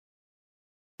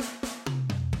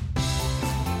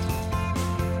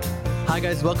Hi,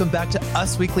 guys. Welcome back to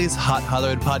Us Weekly's Hot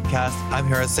Hollywood podcast. I'm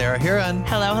here with Sarah Huron.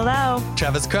 Hello, hello.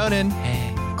 Travis Cronin.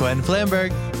 Hey. Gwen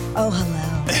Flamberg. Oh,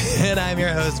 hello. And I'm your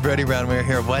host, Brody Brown. We're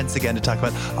here once again to talk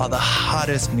about all the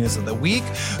hottest news of the week.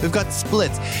 We've got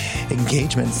splits,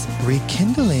 engagements,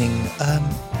 rekindling,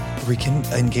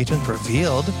 engagements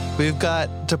revealed. We've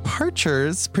got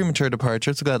departures, premature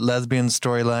departures. We've got lesbian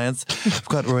storylines. We've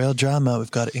got royal drama.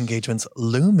 We've got engagements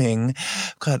looming.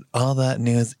 We've got all that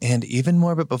news and even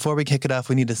more. But before we kick it off,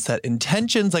 we need to set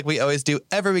intentions like we always do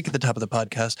every week at the top of the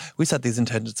podcast. We set these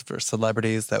intentions for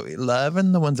celebrities that we love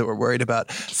and the ones that we're worried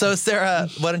about. So, Sarah,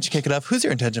 why don't you kick it off? Who's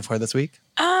your intention for this week?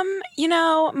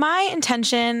 My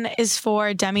intention is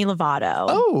for Demi Lovato.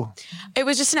 Oh. It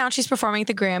was just announced she's performing at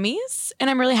the Grammys, and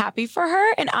I'm really happy for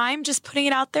her. And I'm just putting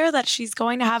it out there that she's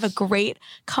going to have a great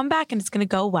comeback and it's going to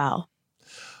go well.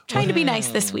 Trying to be nice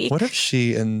this week. What if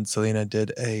she and Selena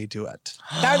did a duet?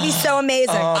 That would be so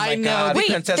amazing. Oh I know. God. Wait,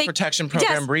 Princess Protection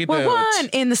Program reboot. We're one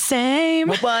in the same.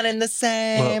 We're one in the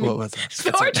same. What was that?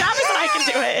 Or Travis and I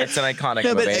can do it. It's an iconic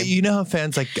No, movie. but you know how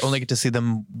fans only get to see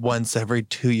them once every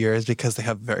 2 years because they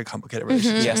have very complicated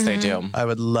relationships. Yes, they do. I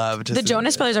would love to The see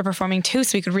Jonas Brothers are performing too,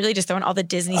 so we could really just throw in all the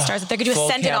Disney stars. If they could do a Full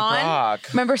Send It Camp On. Rock.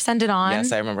 Remember Send It On?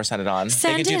 Yes, I remember Send It On.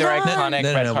 Send they could do It their On. iconic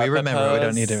No, red we carpet remember. We pose.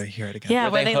 don't need to hear it again. Yeah,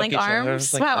 Where where they they link hook each other, arms.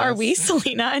 it's like Wow, are this. we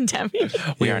Selena and Demi?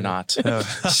 We are not.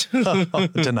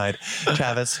 Denied.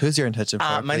 Travis, who's your intention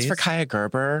for? Mine's for Kaia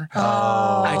Gerber.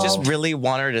 Oh. I just really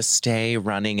want her to stay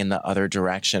running in the other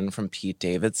direction from Pete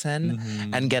Davidson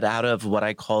and get out of what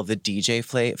I call the DJ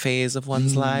phase of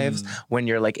one's lives when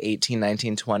you're like 18,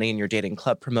 19, 20 and you're dating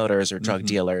club promoters or drug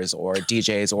dealers or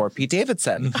DJs or Pete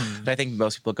Davidson that I think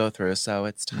most people go through. So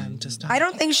it's time to stop. I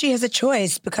don't think she has a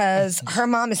choice because her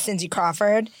mom is Cindy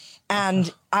Crawford.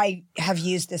 And I have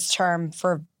used this term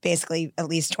for basically at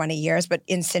least 20 years, but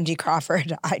in Cindy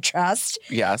Crawford, I trust.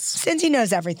 Yes. Cindy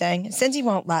knows everything. Cindy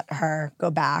won't let her go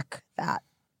back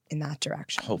in that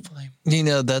direction. Hopefully.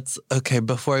 That's okay.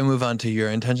 Before I move on to your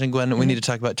intention, Gwen, we need to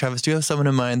talk about Travis. Do you have someone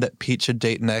in mind that Pete should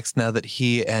date next now that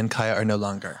he and Kaia are no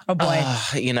longer? Oh, boy.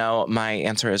 My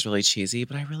answer is really cheesy,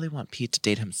 but I really want Pete to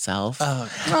date himself.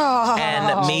 Oh.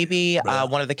 And maybe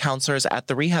one of the counselors at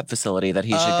the rehab facility that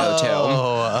he should go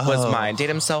to was mine. Date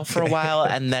himself for a while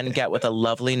and then get with a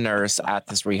lovely nurse at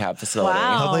this rehab facility.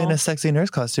 Wow. Probably in a sexy nurse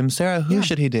costume. Sarah, who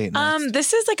should he date next?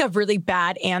 This is like a really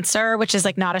bad answer, which is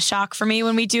like not a shock for me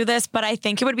when we do this, but I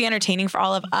think it would be entertaining for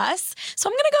all of us. So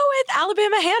I'm going to go with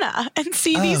Alabama Hannah and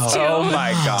see these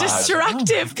two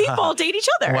destructive people date each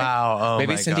other. Wow. Oh,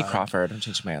 Maybe my Cindy God. Crawford. I'm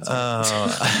changing my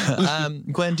answer.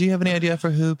 Gwen, do you have any idea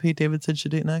for who Pete Davidson should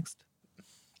date next?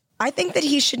 I think that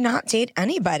he should not date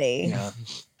anybody. Yeah.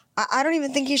 I don't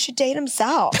even think he should date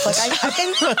himself. Like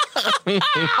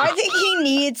I think he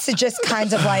needs to just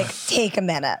kind of like take a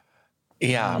minute.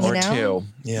 Yeah, You or know? two.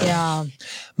 Yeah.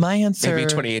 My answer... Maybe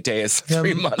 28 days,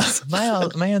 3 months.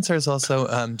 My answer is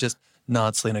also just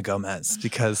not Selena Gomez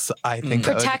because I think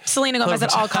that Protect Selena Gomez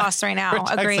at all costs right now.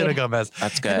 protect Agreed. Selena Gomez.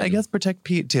 That's good. And I guess protect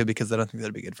Pete too because I don't think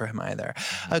that'd be good for him either.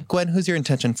 Gwen, who's your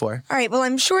intention for? All right. Well,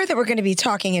 I'm sure that we're going to be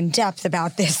talking in depth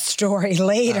about this story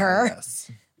later.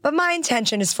 Yes. But my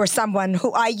intention is for someone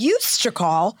who I used to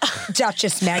call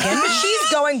Duchess Meghan.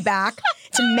 She's going back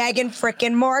to Meghan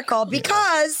frickin' Markle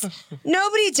because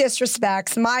nobody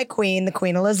disrespects my queen, the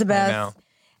Queen Elizabeth. I know.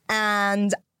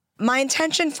 And my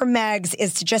intention for Megs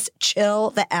is to just chill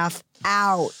the F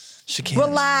out. She can't.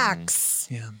 Relax.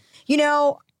 Yeah. You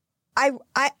know, I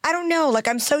don't know. Like,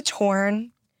 I'm so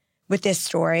torn with this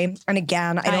story. And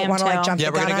again, I don't am want to like too. jump Yeah,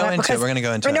 the we're gun gonna go on it into it. because We're gonna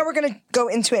go into I know it. we're going to go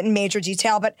into it in major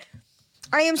detail, but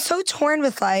I am so torn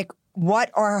with like,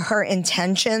 what are her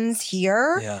intentions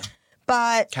here? Yeah.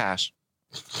 But Cash.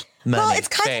 Money. well, it's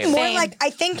kind Fame. of more Fame. like I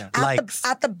think Likes.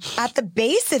 at the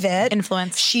base of it,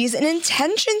 Influence. she's an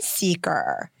attention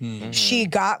seeker. She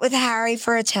got with Harry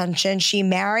for attention. She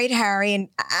married Harry and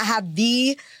had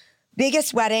the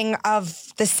biggest wedding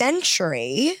of the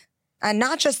century, and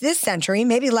not just this century,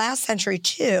 maybe last century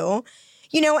too.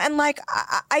 You know, and like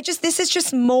I just this is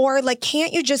just more like,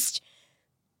 can't you just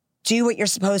do what you're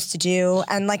supposed to do?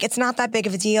 And like, it's not that big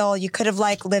of a deal. You could have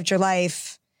like lived your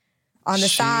life on the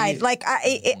side. Like,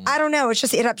 I don't know. It's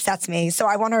just, it upsets me. So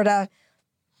I want her to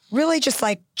really just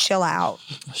like chill out.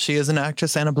 She is an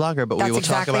actress and a blogger, but we That's will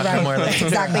exactly talk about her right. more later. That's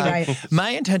exactly right. My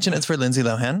intention is for Lindsay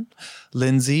Lohan.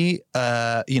 Lindsay,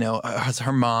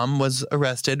 her mom was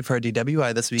arrested for a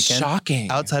DWI this weekend. Shocking.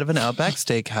 Outside of an Outback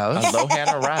Steakhouse. A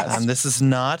Lohan arrest. This is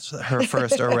not her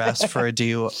first arrest for a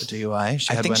DUI.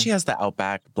 I think she has the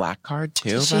Outback black card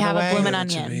too. Does she by have the a way? bloomin'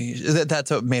 onion?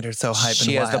 That's what made her so hype and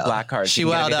She has wild. the black card. She She can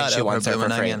get wilded anything out she over wants there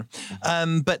bloomin' for free.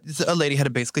 onion. But a lady had to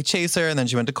basically chase her, and then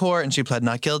she went to court, and she pled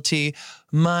not guilty.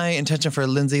 My My intention for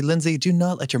Lindsay, do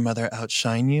not let your mother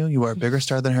outshine you. You are a bigger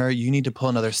star than her. You need to pull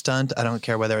another stunt. I don't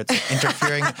care whether it's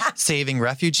interfering, saving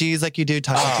refugees like you do,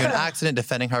 talking to an accident,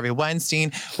 defending Harvey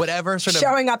Weinstein, whatever sort of...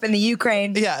 Showing up in the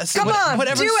Ukraine. Yes. Come on,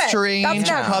 whatever do it. strange,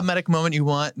 problematic moment you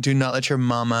want, do not let your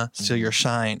mama steal your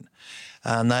shine.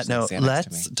 On that note,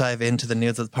 let's dive into the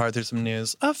news. Let's power through some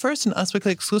news. First, an Us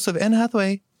Weekly exclusive, Anne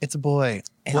Hathaway. It's a boy.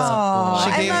 I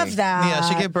love that. Yeah,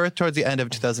 she gave birth towards the end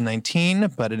of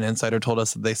 2019, but an insider told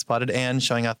us that they spotted Anne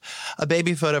showing off a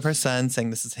baby photo of her son, saying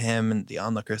this is him, and the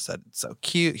onlooker said, it's so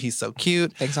cute. He's so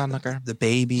cute. Thanks, onlooker. The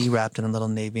baby wrapped in a little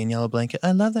navy and yellow blanket.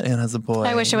 I love that Anne has a boy.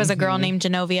 I wish it was a girl named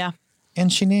Genovia. And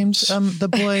she named the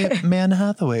boy Man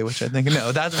Hathaway, which I think,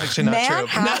 no, that's actually not true. Man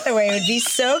Hathaway would be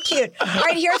so cute. All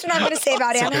right, here's what I'm going to say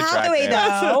about Anne Hathaway,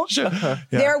 though.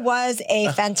 There was a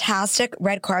fantastic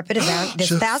red carpet event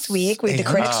this past week with the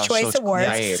Critics' Choice Awards.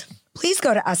 Right. Please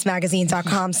go to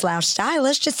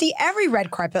usmagazine.com/stylish to see every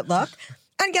red carpet look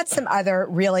and get some other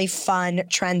really fun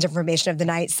trend information of the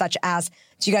night, such as,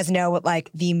 do you guys know what like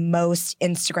the most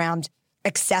Instagrammed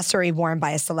accessory worn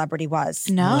by a celebrity was?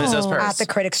 No. Lizzo's purse. At the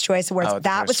Critics' Choice Awards. Oh,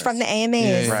 that was from the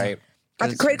AMAs. Right. At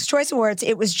the Critics' Choice Awards,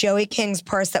 it was Joey King's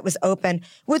purse that was open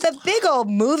with a big old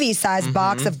movie-sized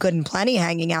box of Good and Plenty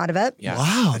hanging out of it. Yes.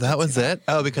 Wow, that was it?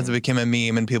 Oh, because it became a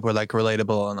meme and people were like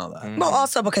relatable and all that. Well,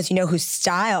 also because you know who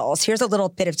styles. Here's a little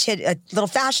bit of a little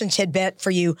fashion tidbit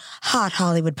for you hot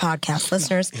Hollywood podcast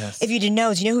listeners. Yes. If you didn't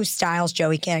know, do you know who styles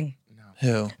Joey King?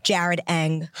 Who? Jared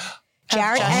Eng.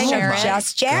 Jared Just Eng Jared. of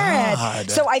Just Jared. God.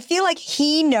 So I feel like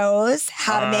he knows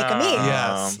how to make a meme.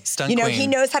 Yes. Stunt You know, queen. he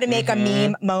knows how to make a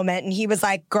meme moment. And he was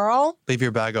like, girl, Leave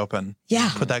your bag open. Yeah.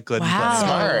 Put that good Wow.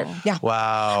 Smart. yeah.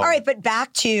 Wow. All right, but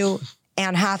back to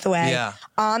Anne Hathaway. Yeah.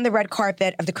 On the red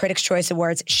carpet of the Critics' Choice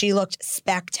Awards, she looked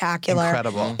spectacular.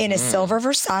 Incredible. In a silver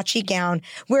Versace gown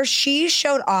where she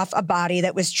showed off a body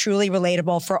that was truly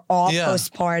relatable for all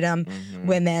postpartum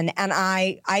women. And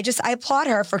I applaud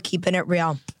her for keeping it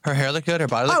real. Her hair looked good. Her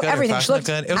body looked good. Everything. Her She fashion looked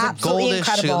looked good. It was a absolutely goldish,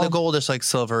 incredible. the goldish, like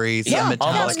silvery, Yeah.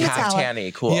 metallic. Almost metallic.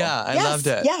 caftany. Cool. Yeah, I loved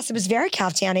it. Yes, it was very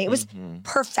Kaftani. It was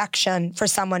perfection for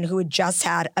someone who had just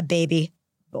had a baby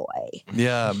boy.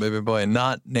 Yeah, baby boy,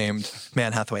 not named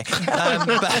Man Hathaway.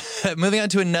 But moving on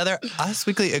to another Us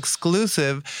Weekly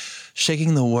exclusive,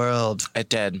 shaking the world. It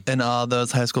did. And all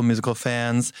those High School Musical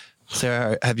fans.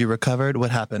 Sarah, have you recovered?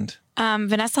 What happened?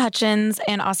 Vanessa Hudgens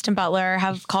and Austin Butler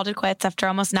have called it quits after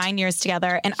almost 9 years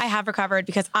together. And I have recovered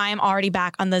because I'm already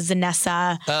back on the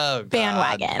Zanessa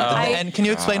bandwagon. And can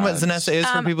you explain what Zanessa is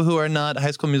for people who are not High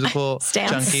School Musical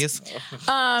Stans. junkies?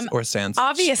 Or stans?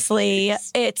 Obviously,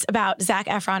 it's about Zac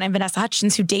Efron and Vanessa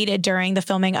Hudgens, who dated during the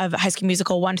filming of High School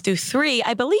Musical 1 through 3.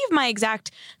 I believe my exact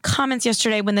comments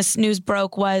yesterday when this news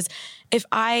broke was, if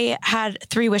I had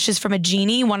 3 wishes from a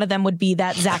genie, one of them would be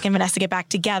that Zac and Vanessa get back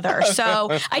together. So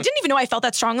I didn't even know I felt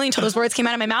that strongly until those words came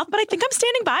out of my mouth, but I think I'm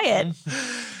standing by it.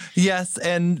 Yes,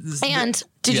 and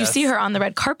did you see her on the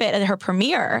red carpet at her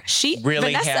premiere? She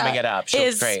Really Vanessa hamming it up. She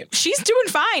looks great. She's doing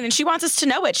fine, and she wants us to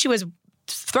know it. She was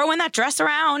throwing that dress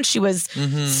around. She was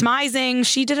smizing.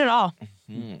 She did it all.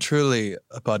 truly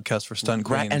a podcast for stunt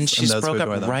queens. And she those broke who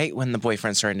adore up them. right when the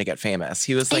boyfriend started to get famous.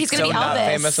 He was like He's gonna so be not Elvis.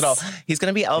 famous at all. He's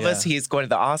going to be Elvis. Yeah. He's going to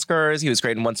the Oscars. He was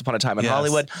great in Once Upon a Time in Yes.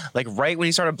 Hollywood. Like right when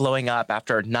he started blowing up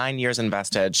after 9 years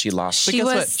invested, she lost. But She guess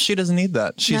what? was- She doesn't need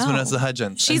that. She's No. Vanessa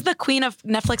Hudgens. She's the queen of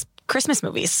Netflix Christmas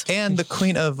movies and the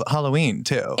queen of Halloween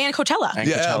too. and Coachella. And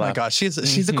Yeah, oh Coachella. my gosh, she's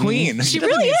a queen. She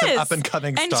doesn't really need some is. up and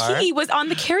coming And star. he was on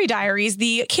the Carrie Diaries,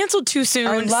 the canceled too soon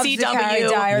I love the Carrie CW.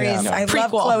 Diaries. Yeah. I love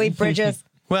Prequel. Chloe Bridges.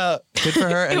 Well, good for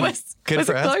her. And was good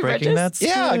for it us Chloe breaking Bridges? that.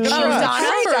 Yeah, good story. for us. Donna?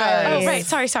 Carrie Diaries.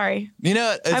 Oh, right. Sorry. You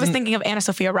know, I was thinking of Anna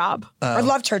Sophia Robb. I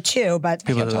loved her too, but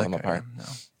people Can't are tell like, them apart. no.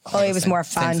 Chloe was more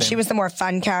fun. same. She was the more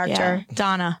fun character. Yeah.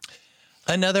 Donna.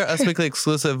 Another Us Weekly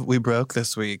exclusive we broke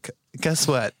this week. Guess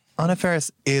what? Anna Faris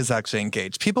is actually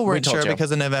engaged. People weren't told sure you.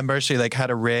 because in November she like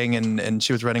had a ring and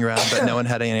she was running around, but no one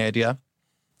had any idea.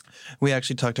 We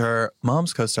actually talked to her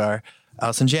mom's co-star,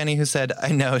 Allison Janney, who said,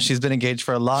 I know she's been engaged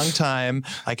for a long time.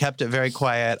 I kept it very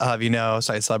quiet. I'll have you know.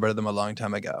 So I celebrated them a long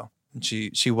time ago. And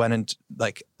she went into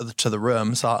like to the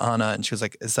room, saw Anna, and she was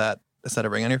like, Is that a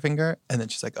ring on your finger? And then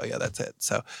she's like, oh yeah, that's it.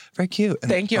 So very cute. And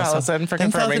Thank you, Allison, for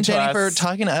thanks, confirming Allison to Janney, us. for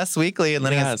talking to us weekly and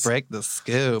letting us break the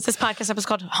scoop. This podcast episode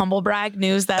called Humble Brag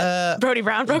News that Brody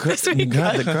Brown broke this week.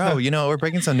 Girl, you know, we're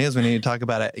breaking some news. We need to talk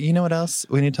about it. You know what else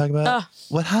we need to talk about?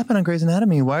 What happened on Grey's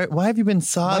Anatomy? Why have you been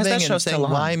sobbing that show and still saying,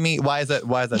 on? why me? Why is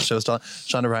that show still on?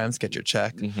 Shonda Rhimes, get your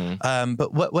check.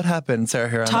 But what happened, Sarah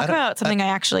Huron? Talk about something I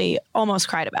actually almost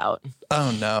cried about.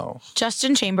 Oh no.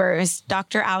 Justin Chambers,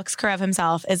 Dr. Alex Karev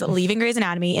himself, is leaving Grey's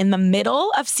Anatomy in the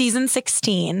middle of season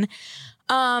 16.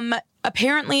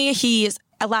 Apparently, he's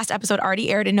last episode already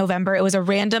aired in November. It was a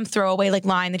random throwaway like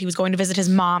line that he was going to visit his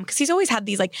mom because he's always had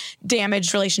these like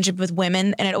damaged relationship with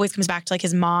women, and it always comes back to like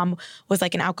his mom was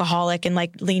like an alcoholic and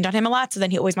like leaned on him a lot. So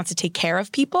then he always wants to take care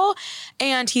of people,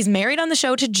 and he's married on the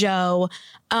show to Jo,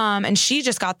 and she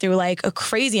just got through like a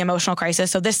crazy emotional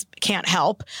crisis. So this can't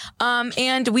help,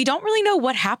 and we don't really know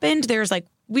what happened. There's like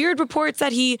weird reports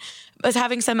that he was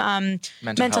having some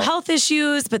mental health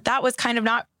issues, but that was kind of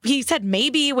not, he said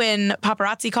maybe when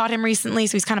paparazzi caught him recently,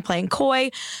 so he's kind of playing coy.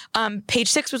 Page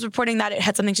Six was reporting that it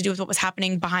had something to do with what was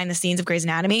happening behind the scenes of Grey's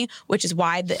Anatomy, which is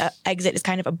why the exit is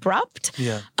kind of abrupt.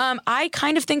 Yeah. I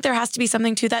kind of think there has to be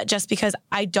something to that just because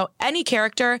any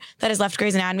character that has left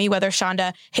Grey's Anatomy, whether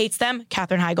Shonda hates them,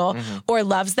 Katherine Heigl, or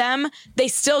loves them, they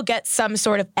still get some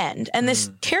sort of end. And this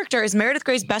character is Meredith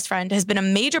Grey's best friend, has been a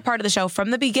major part of the show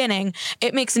from the beginning.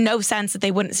 It makes no sense that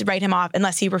they wouldn't write him off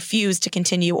unless he refused to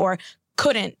continue or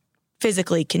couldn't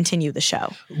physically continue the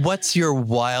show. What's your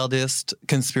wildest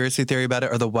conspiracy theory about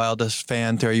it, or the wildest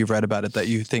fan theory you've read about it that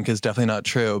you think is definitely not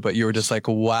true, but you were just like,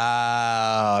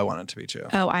 wow, I want it to be true?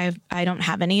 Oh, I don't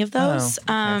have any of those. Okay,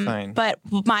 fine. But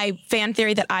my fan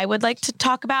theory that I would like to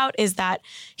talk about is that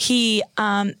he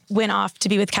went off to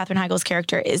be with Katherine Heigl's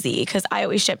character, Izzy, because I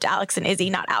always shipped Alex and Izzy,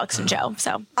 not Alex and Jo.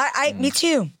 So Me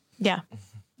too. Yeah.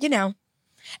 You know.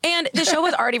 And the show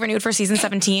was already renewed for season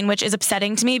 17, which is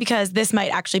upsetting to me because this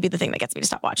might actually be the thing that gets me to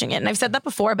stop watching it. And I've said that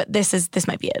before, but this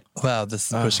might be it. Wow, this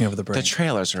is pushing over the brink. The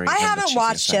trailers are. I haven't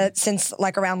watched it since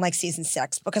like around like season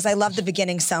 6 because I love the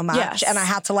beginning so much, and I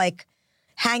had to like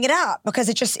hang it up because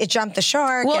it jumped the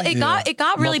shark. Well, it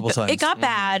got really Multiple it got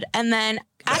bad, and then.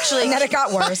 Actually, and then it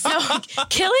got worse. No,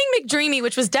 killing McDreamy,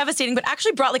 which was devastating, but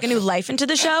actually brought like a new life into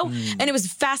the show. And it was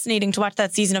fascinating to watch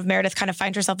that season of Meredith kind of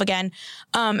find herself again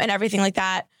and everything like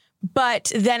that.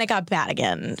 But then it got bad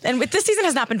again. And this season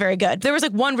has not been very good. There was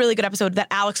like one really good episode that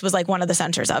Alex was like one of the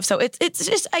centers of. So it's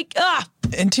just like,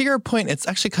 And to your point, it's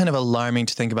actually kind of alarming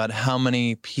to think about how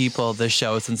many people this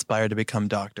show has inspired to become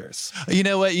doctors. You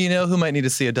know what? You know who might need to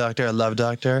see a doctor, a love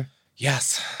doctor?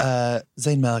 Yes.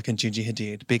 Zayn Malik and Gigi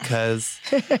Hadid, because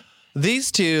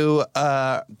these two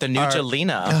the new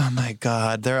Jelena. Oh my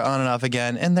God, they're on and off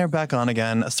again, and they're back on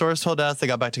again. A source told us they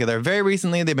got back together very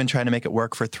recently. They've been trying to make it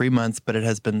work for 3 months, but it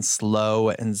has been slow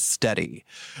and steady.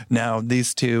 Now,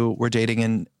 these two were dating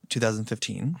in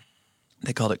 2015.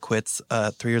 They called it quits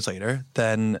 3 years later.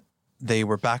 Then they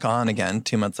were back on again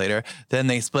 2 months later. Then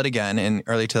they split again in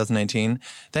early 2019.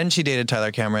 Then she dated Tyler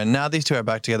Cameron. Now these two are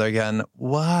back together again.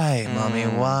 Why, Mommy?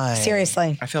 Why?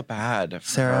 Seriously. I feel bad.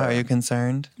 Sarah, are you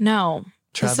concerned? no.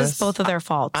 Travis? This is both of their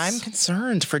faults. I'm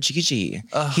concerned for Gigi.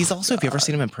 He's also, have you ever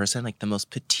seen him in person? Like the most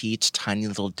petite, tiny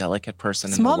little delicate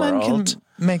person Small in the world. men can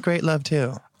make great love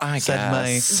too. I said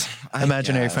guess. my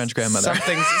imaginary French grandmother.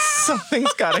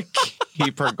 Something's got to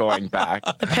keep her going back.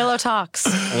 the pillow talks.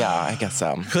 Yeah, I guess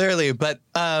so. Clearly, but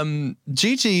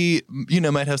Gigi,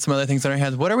 might have some other things on her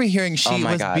hands. What are we hearing? She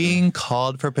was being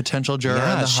called for potential juror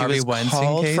in the Harvey Weinstein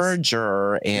called case. for a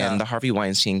juror in the Harvey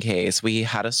Weinstein case. We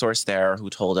had a source there who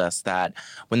told us that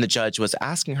when the judge was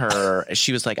asking her,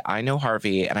 she was like, I know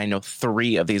Harvey and I know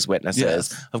 3 of these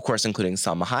witnesses, of course, including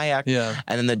Salma Hayek. Yeah.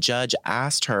 And then the judge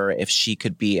asked her if she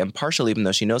could be impartial, even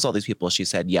though she knows all these people. She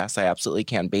said, yes, I absolutely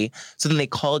can be. So then they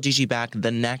called Gigi back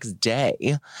the next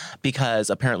day because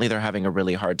apparently they're having a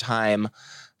really hard time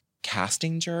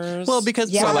casting jurors. Well,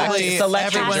 because probably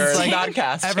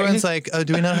everyone's like, oh,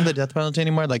 do we not have the death penalty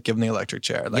anymore? Like, give him the electric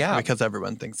chair. Like, because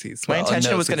everyone thinks he's My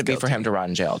intention was going to be for him to rot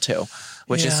in jail too,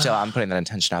 which is still, I'm putting that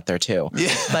intention out there too.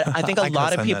 Yeah. But I think a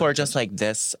lot of people are just like,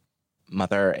 this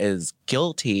mother is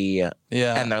guilty.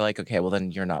 Yeah. And they're like, okay, well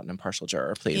then you're not an impartial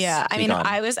juror, please. Yeah. I mean, gone.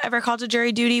 I was ever called to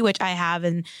jury duty, which I have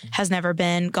and has never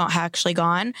been actually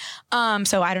gone.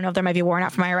 So I don't know if there might be a warrant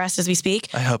out for my arrest as we speak.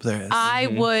 I hope there is. I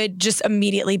would just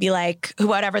immediately be like,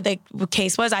 whatever the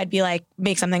case was, I'd be like,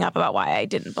 make something up about why I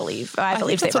didn't believe. I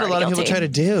believe that's what a lot of people try to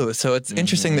do. So it's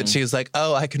interesting that she's like,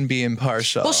 oh, I can be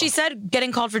impartial. Well, she said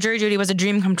getting called for jury duty was a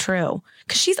dream come true.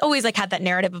 Because she's always like had that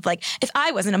narrative of like, if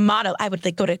I wasn't a model, I would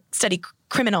like go to study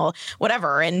criminal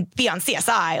whatever and be on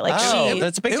CSI. Like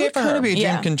that's a big it day would for kind her. of be a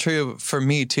dream come true for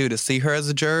me too to see her as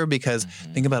a juror because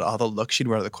think about all the looks she'd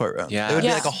wear to the courtroom. Yeah. It would be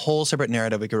like a whole separate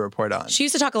narrative we could report on. She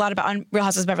used to talk a lot about on Real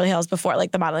Housewives of Beverly Hills before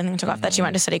like the modeling thing took off that she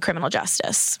wanted to study criminal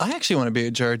justice. I actually want to be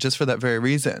a juror just for that very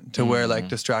reason, to wear like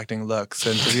distracting looks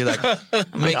and to be like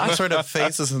making sort of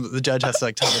faces and the judge has to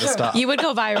like tell me to stop. You would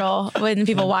go viral when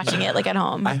people watching it like at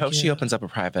home. I hope she opens up a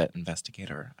private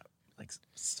investigator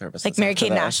services. Like Mary-Kate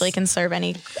and Ashley can solve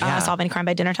any crime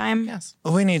by dinner time. Yes.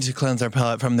 We need to cleanse our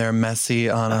palate from their messy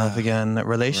on and off again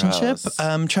relationship.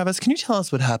 Travis, can you tell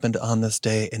us what happened on this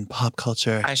day in pop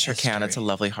culture? I sure can. It's a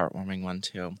lovely, heartwarming one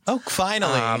too. Oh,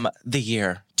 finally. The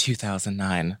year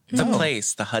 2009. The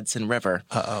place, the Hudson River.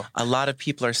 Uh-oh. A lot of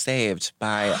people are saved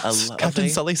by a Captain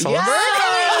Sully Sullenberg?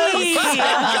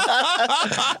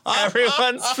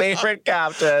 Everyone's favorite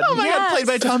captain. Oh my God, played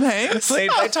by Tom Hanks?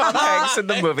 Played by Tom Hanks in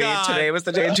the movie. Today was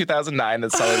the day in 2009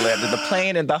 that Sully landed the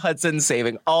plane in the Hudson,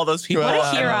 saving all those people.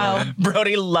 What a hero.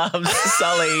 Brody loves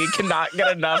Sully. He cannot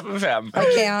get enough of him. I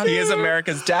can't. He is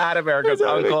America's dad, America's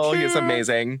uncle. He is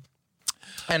amazing.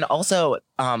 And also,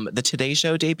 the Today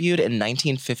Show debuted in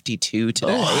 1952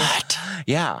 today. What?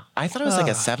 Yeah. I thought it was like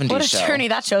a 70s show. What a journey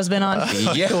that show's been on.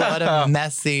 Yeah. What a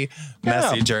messy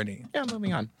journey. Yeah,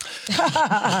 moving on.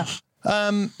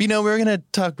 We were going to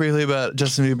talk briefly about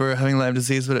Justin Bieber having Lyme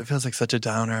disease, but it feels like such a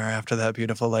downer after that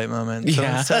beautiful light moment. So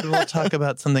instead, we'll talk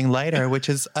about something lighter, which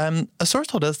is a source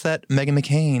told us that Meghan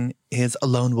McCain is a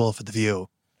lone wolf at The View,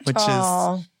 which is...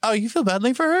 Oh, you feel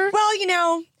badly for her?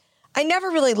 Well, I never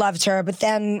really loved her, but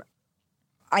then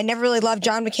I never really loved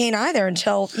John McCain either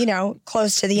until,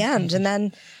 close to the end. And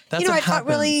then, I felt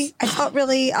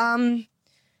really, I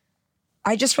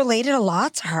just related a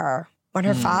lot to her when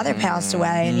her father passed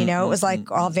away. And, it was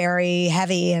like all very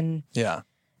heavy and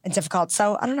difficult.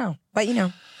 So I don't know, but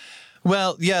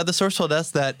Well, yeah, the source told us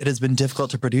that it has been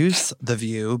difficult to produce The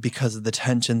View because of the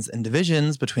tensions and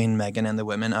divisions between Meghan and the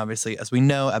women. Obviously, as we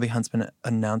know, Abby Huntsman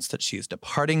announced that she's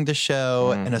departing the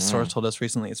show. And a source told us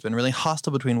recently it's been really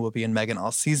hostile between Whoopi and Meghan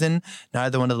all season.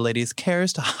 Neither one of the ladies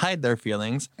cares to hide their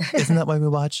feelings. Isn't that why we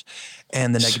watch?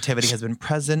 And the negativity has been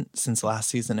present since last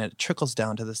season. And it trickles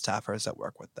down to the staffers that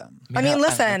work with them. I mean,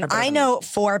 listen, I know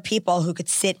 4 people who could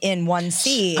sit in one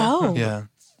seat. Oh. Yeah.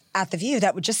 At The View,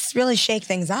 that would just really shake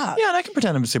things up. Yeah, and I can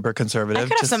pretend I'm super conservative. I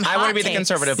could have some I want to be the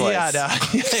conservative voice. Yeah,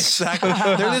 no, exactly.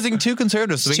 They're losing 2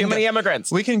 conservatives. So Too many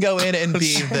immigrants. We can go in and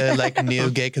be the new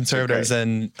gay conservatives,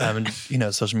 and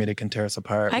social media can tear us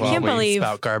apart. I can't believe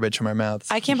spout garbage from our mouths.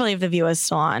 I can't believe The View is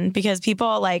still on because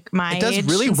people like my age. It does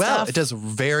really well. Stuff, it does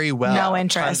very well. No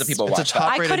interest. Tons of people watch. It's a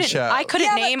top-rated show. I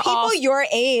couldn't name but people all. your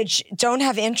age don't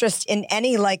have interest in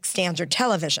any standard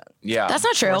television. Yeah, that's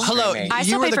not true. Hello, I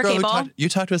still pay for cable. You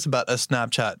talked to us about a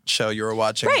Snapchat show you were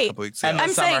watching a couple weeks ago.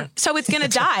 I'm saying, so it's going to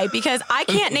die because I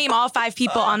can't name all 5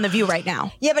 people on The View right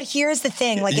now. Yeah, but here's the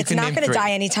thing. It's not going to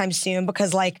die anytime soon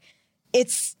because, I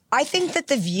think that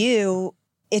The View,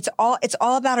 it's all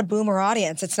about a boomer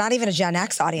audience. It's not even a Gen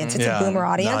X audience. It's a boomer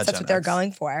audience. That's what they're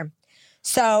going for.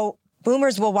 So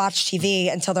boomers will watch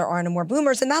TV until there aren't more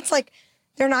boomers. And that's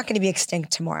they're not going to be extinct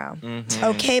tomorrow. Mm-hmm.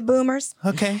 Okay, boomers?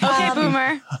 Okay. Okay,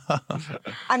 boomer.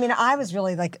 I mean, I was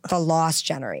really the lost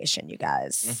generation, you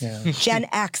guys. Yeah. Gen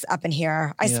X up in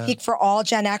here. I speak for all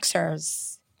Gen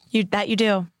Xers. You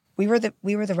do. We were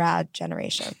the rad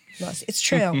generation. It's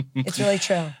true. It's really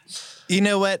true. You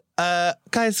know what?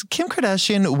 Guys, Kim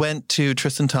Kardashian went to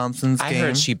Tristan Thompson's game. I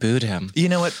heard she booed him. You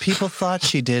know what? People thought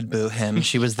she did boo him.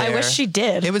 She was there. I wish she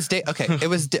did. It was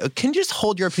can you just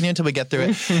hold your opinion until we get through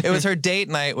it? It was her date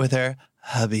night with her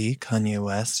hubby, Kanye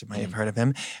West. You might have heard of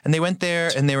him. And they went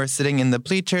there and they were sitting in the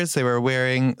bleachers. They were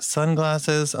wearing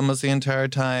sunglasses almost the entire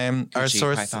time. Our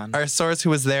source who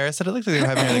was there said it looked like they were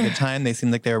having a really good time. They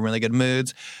seemed like they were in really good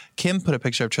moods. Kim put a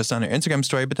picture of Tristan on her Instagram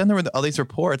story, but then there were all these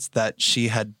reports that she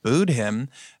had booed him.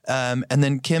 And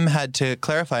then Kim had to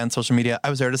clarify on social media, I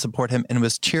was there to support him and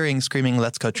was cheering, screaming,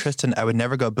 let's go Tristan. I would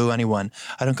never go boo anyone.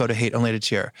 I don't go to hate, only to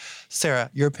cheer. Sarah,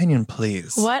 your opinion,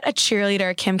 please. What a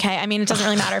cheerleader, Kim K. I mean, it doesn't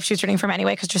really matter if she was rooting for him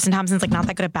anyway, because Tristan Thompson's not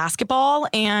that good at basketball.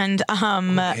 And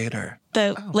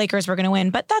the Lakers were going to win.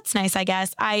 But that's nice, I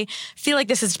guess. I feel like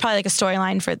this is probably a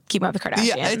storyline for Keeping Up with the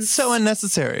Kardashians. Yeah, it's so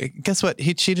unnecessary. Guess what?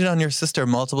 He cheated on your sister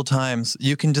multiple times.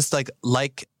 You can just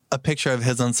like a picture of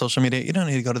his on social media. You don't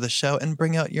need to go to the show and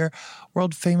bring out your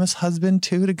world famous husband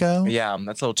too to go. Yeah,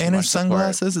 that's a little too much. And his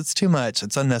sunglasses. It's too much.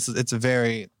 It's unnecessary. It's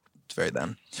very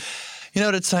them. You know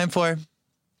what it's time for?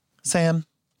 Sam,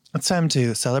 it's time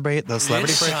to celebrate those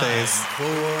celebrity birthdays. For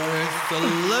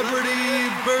Celebrity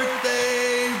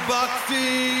Birthday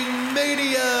Boxing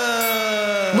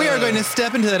Mania. We are going to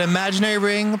step into that imaginary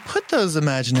ring, put those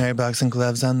imaginary boxing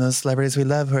gloves on those celebrities we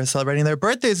love who are celebrating their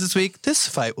birthdays this week. This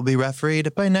fight will be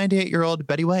refereed by 98-year-old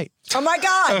Betty White. Oh my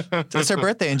God. It's her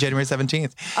birthday on January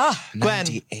 17th. Oh, Gwen,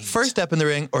 98. first up in the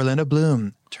ring, Orlando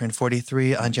Bloom turned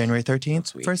 43 on January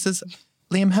 13th versus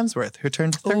Liam Hemsworth, who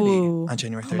turned 30 on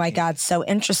January 13th. Oh my God, so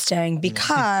interesting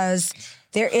because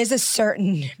There is a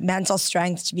certain mental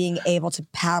strength to being able to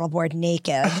paddleboard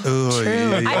naked. Ooh,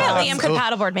 True. I bet Liam could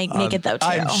paddleboard naked though too.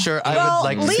 I'm sure I would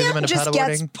like to see them in a Liam just paddleboarding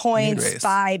gets points nude race.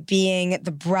 by being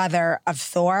the brother of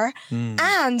Thor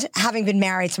and having been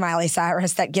married to Miley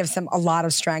Cyrus. That gives him a lot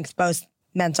of strength, both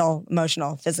mental,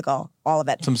 emotional, physical, all of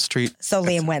it. Some street. So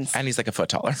Liam wins. And he's like a foot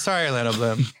taller. Sorry, Orlando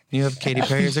Bloom. You have Katy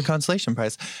Perry as your consolation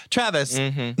prize. Travis,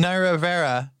 Naira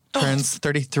Rivera turns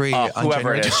 33 on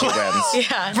whoever January it is, she wins.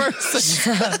 Yeah, versus,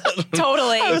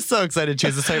 totally. I was so excited to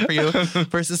choose this site for you.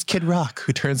 Versus Kid Rock,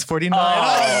 who turns 49 on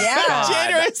yeah.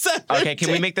 January 7th. Okay, can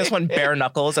we make this one bare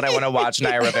knuckles? And I want to watch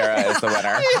Naira Rivera as the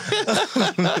winner.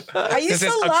 I used This to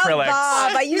is love acrylics.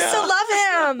 Bob. I used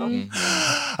to love him.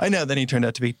 I know, then he turned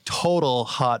out to be total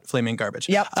hot flaming garbage.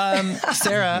 Yep.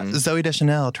 Sarah, Zooey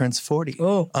Deschanel turns 40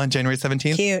 on January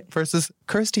 17th. Cute. Versus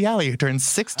Kirstie Alley, who turns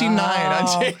 69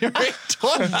 on January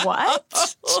 20th.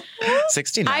 What?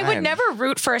 69. I would never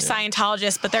root for a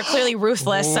Scientologist, but they're clearly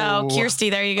ruthless. So, Kirstie,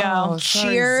 there you go.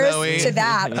 Cheers Zoe. to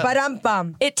that. But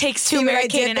bum. It takes two, See what I Mary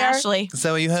Kate did and there? Ashley.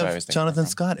 Zoe, you Sorry, I have was thinking Jonathan about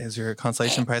that. Scott as your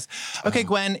consolation prize. Okay,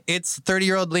 Gwen, it's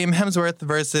 30-year-old Liam Hemsworth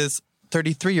versus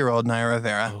 33-year-old Naira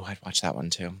Rivera. Oh, I'd watch that one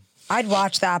too. I'd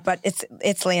watch that, but it's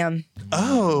Liam.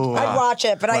 Oh. I'd watch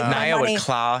it, but I Naya money. would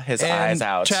claw his And eyes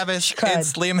out. Travis, could.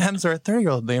 it's Liam Hemsworth,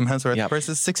 30-year-old Liam Hemsworth Yep.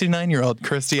 versus 69-year-old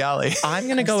Kirstie Alley. I'm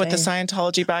going to go with the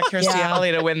Scientology back Kirstie Yeah.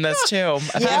 Alley to win this too. I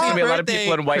think there's going to be a lot of Birthday,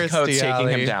 people in white coats Kirstie shaking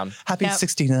Alley. him down. Happy Yep.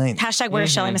 69. Hashtag where's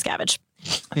Shelley Miscavige?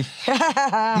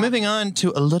 Moving on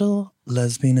to a little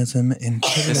lesbianism in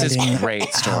This is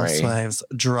great story. Housewives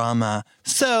drama.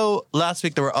 So last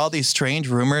week there were all these strange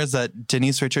rumors that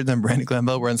Denise Richards and Brandi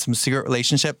Glanville were in some secret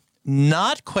relationship.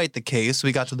 Not quite the case.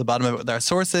 We got to the bottom of it with our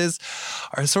sources.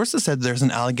 Our sources said there's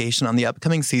an allegation on the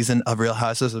upcoming season of Real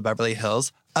Houses of Beverly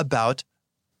Hills about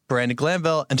Brandi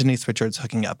Glanville and Denise Richards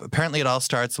hooking up. Apparently it all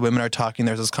starts, the women are talking,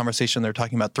 there's this conversation, they're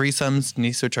talking about threesomes.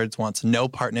 Denise Richards wants no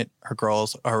part in it. Her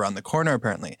girls are around the corner,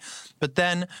 apparently. But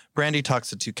then Brandi talks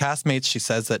to two castmates. She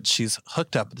says that she's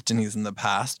hooked up with Denise in the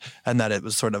past and that it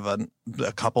was sort of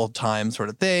a couple times sort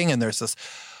of thing. And there's this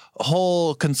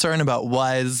whole concern about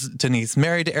was Denise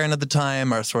married to Aaron at the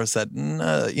time? Our source said,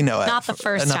 Not the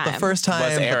first Not the time. first time.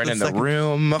 Was but Aaron in the second-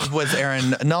 room? Was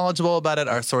Aaron knowledgeable about it?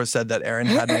 Our source said that Aaron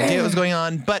had no idea what was going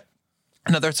on. But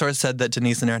another source said that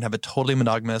Denise and Aaron have a totally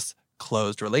monogamous,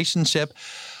 closed relationship.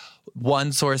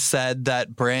 One source said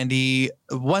that Brandi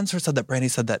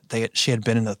said that she had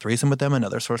been in a threesome with them.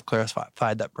 Another source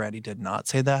clarified that Brandi did not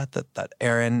say that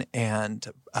Aaron and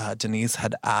Denise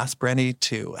had asked Brandi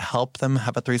to help them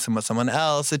have a threesome with someone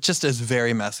else. It just is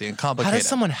very messy and How complicated. does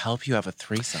someone help you have a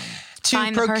threesome? to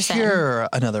Find the person. procure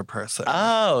another person.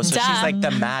 Oh, so she's Dumb. like the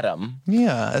madam.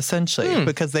 Yeah, essentially.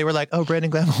 Because they were like, oh, Brandi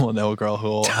Glanville will know a girl who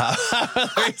will have a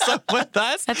threesome with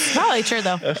us. That's probably true,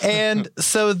 though. And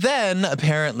so then,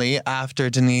 apparently, after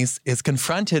Denise is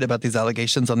confronted about these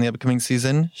allegations on the upcoming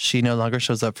season, she no longer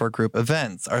shows up for group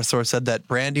events. Our source said that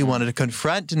Brandi wanted to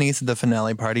confront Denise at the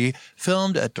finale party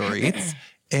filmed at Dorit's,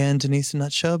 and Denise did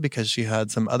not show because she had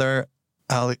some other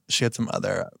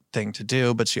thing to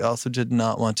do, but she also did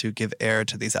not want to give air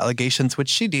to these allegations, which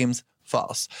she deems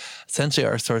false. Essentially,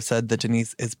 our source said that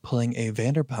Denise is pulling a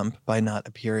Vanderpump by not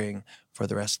appearing for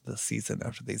the rest of the season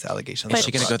after these allegations. But- Is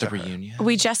she going to go to the her. reunion?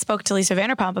 We just spoke to Lisa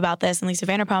Vanderpump about this, and Lisa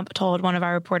Vanderpump told one of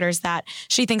our reporters that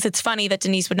she thinks it's funny that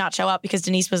Denise would not show up because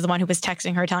Denise was the one who was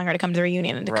texting her, telling her to come to the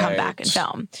reunion and to come Right. back and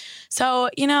film. So,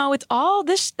 it's all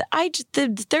this.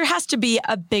 There has to be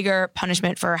a bigger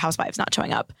punishment for housewives not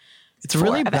showing up. It's for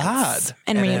really events bad.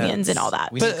 and It reunions is. and all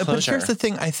that. We need But closure. here's the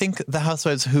thing. I think the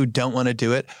housewives who don't want to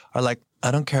do it are like,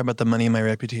 I don't care about the money. My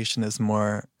reputation is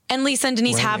more. And Lisa and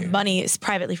Denise have Right. money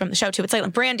privately from the show too. It's like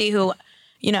Brandi, who,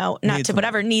 not Needs to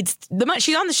whatever, needs the money.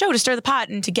 She's on the show to stir the pot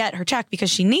and to get her check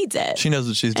because she needs it. She knows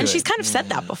what she's doing. and she's kind of said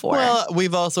that before. Well,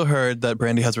 we've also heard that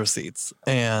Brandi has receipts.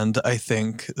 And I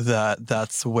think that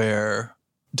that's where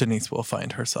Denise will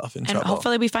find herself in and trouble.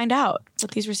 hopefully we find out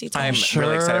what these receipts are. I'm sure-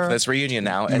 really excited for this reunion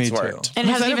now. Me It's too. worked. And it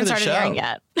I'm hasn't excited even for the started show. airing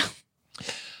yet.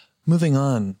 Moving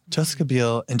on, Jessica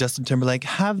Biel and Justin Timberlake,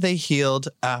 have they healed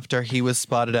after he was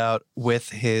spotted out with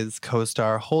his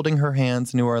co-star holding her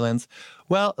hands in New Orleans?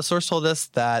 Well, a source told us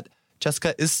that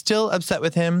Jessica is still upset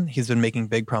with him. He's been making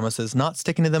big promises, not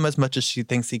sticking to them as much as she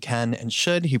thinks he can and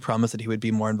should. He promised that he would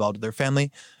be more involved with their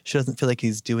family. She doesn't feel like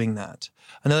he's doing that.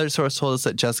 Another source told us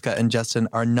that Jessica and Justin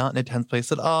are not in a tense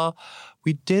place at all.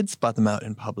 We did spot them out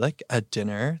in public at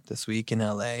dinner this week in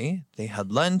LA. They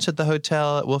had lunch at the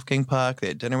hotel at Wolfgang Puck. They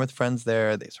had dinner with friends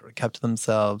there. They sort of kept to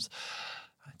themselves.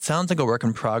 It sounds like a work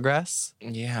in progress.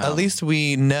 Yeah. At least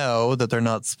we know that they're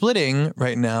not splitting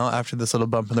right now after this little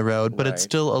bump in the road, but it's Right.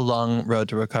 still a long road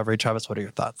to recovery. Travis, what are your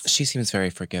thoughts? She seems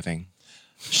very forgiving.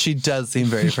 She does seem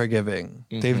very forgiving.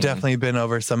 They've definitely been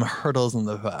over some hurdles in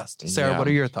the past. Sarah, what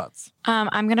are your thoughts?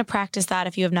 I'm going to practice that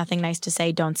if you have nothing nice to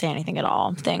say, don't say anything at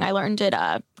all thing. I learned it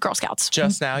Girl Scouts.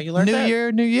 Just now you learned New it?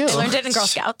 year, new you. I learned it in Girl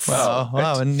Scouts.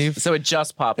 Wow. And So it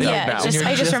just popped up now.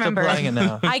 I just remember. applying it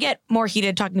now. I get more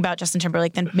heated talking about Justin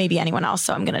Timberlake than maybe anyone else,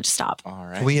 so I'm going to just stop. All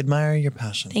right. We admire your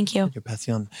passion. Thank you. Your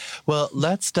passion. Well,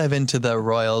 let's dive into the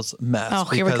Royals mess. Oh,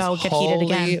 here we go. Get heated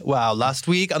again. Wow. Last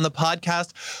week on the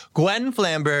podcast, Gwen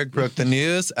Flamberg broke the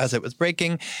news as it was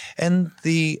breaking, and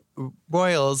the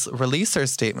Royals released their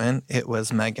statement. It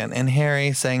was Meghan and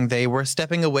Harry saying they were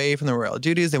stepping away from the royal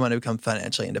duties. They wanted to become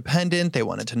financially independent. They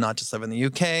wanted to not just live in the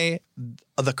UK.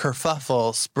 The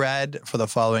kerfuffle spread for the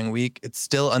following week. It's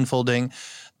still unfolding.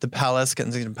 The palace,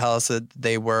 Kensington Palace,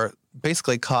 they were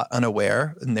basically caught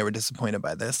unaware, and they were disappointed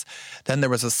by this. Then there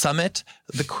was a summit.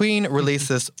 The Queen released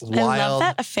this wild. I love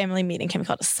that a family meeting can be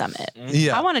called a summit.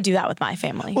 Yeah. I want to do that with my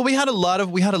family. Well, we had a lot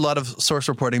of source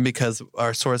reporting because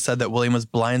our source said that William was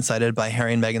blindsided by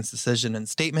Harry and Meghan's decision and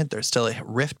statement. There's still a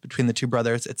rift between the two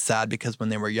brothers. It's sad because when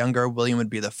they were younger, William would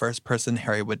be the first person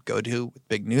Harry would go to with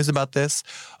big news about this.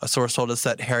 A source told us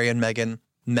that Harry and Meghan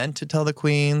meant to tell the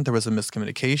Queen. There was a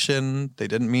miscommunication. They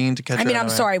didn't mean to catch her. I mean, I'm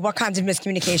sorry. What kinds of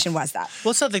miscommunication was that?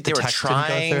 Well, it's not like they were text didn't go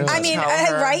trying. through. to I mean, tell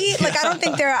her. right? Like, I don't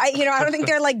think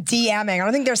they're like DMing. I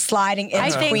don't think they're sliding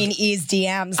into Queen E's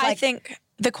DMs. I Like, think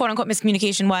the quote unquote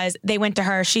miscommunication was they went to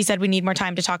her. She said, we need more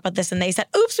time to talk about this. And they said,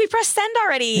 oops, we pressed send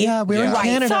already. Yeah, we're in Right.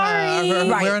 Canada.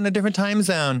 Sorry. We're in a different time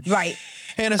zone. right.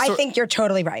 And I think you're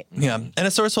totally right. Yeah. And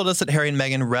a source told us that Harry and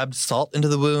Meghan rubbed salt into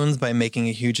the wounds by making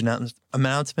a huge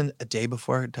announcement a day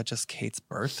before Duchess Kate's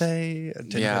birthday.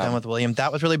 Didn't go down with William.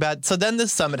 That was really bad. So then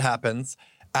this summit happens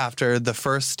after the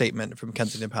first statement from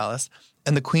Kensington Palace.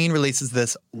 And the Queen releases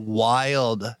this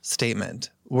wild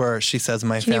statement where she says,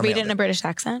 my Can family. you read it in a British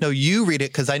accent? No, you read it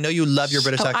because I know you love your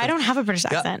British accent. I don't have a British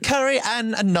accent. Curry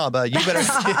and Nobba. You better.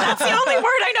 That's the only word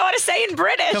I know how to say in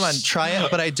British. Come on, try it.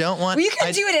 But I don't want. Well, you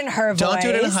can do it in her voice. Don't do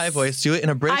it in a high voice. Do it in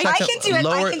a British I accent. can do it.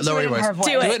 Lower, I can do lower it in voice. her voice.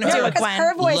 Do it. in her, Because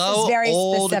her voice low, is very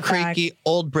old, specific. creaky,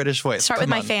 old British voice. Start Come with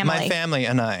my on. family. My family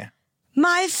and I.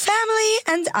 My family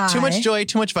and I. Too much joy,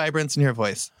 too much vibrance in your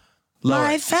voice. Lower.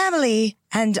 My family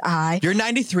and I. You're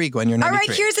 93, Gwen. You're 93. All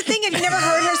right, here's the thing. Have you never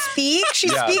heard her speak? She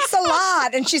speaks a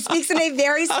lot, and she speaks in a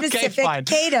very specific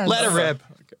cadence. Let her rip.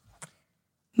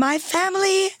 My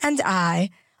family and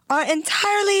I are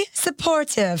entirely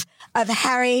supportive of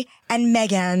Harry and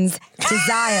Meghan's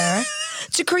desire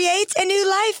to create a new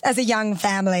life as a young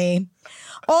family.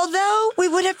 Although we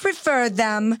would have preferred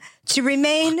them to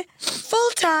remain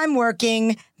full-time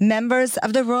working members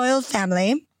of the royal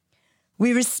family,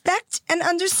 we respect and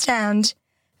understand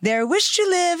their wish to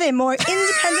live a more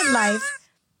independent life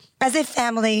as a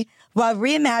family while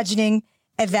reimagining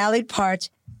a valued part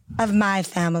of my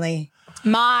family.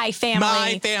 My family.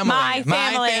 My family. My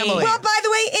My family. family. Well, by the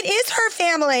way, it is her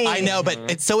family. I know, but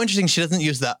it's so interesting. She doesn't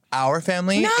use the our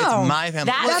family. No. It's my family.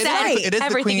 That's Well, it is right. the- it is the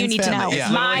Everything you Queen's need to family. know.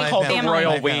 Yeah. My called the family.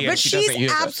 royal My we, family. and But she she's doesn't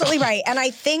use it. absolutely right. And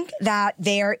I think that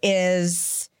there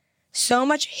is so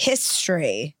much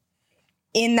history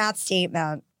in that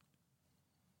statement.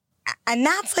 And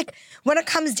that's like, when it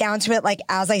comes down to it, like,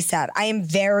 as I said, I am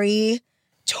very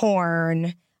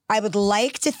torn. I would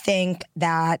like to think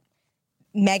that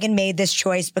Meghan made this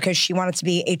choice because she wanted to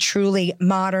be a truly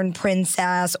modern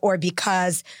princess, or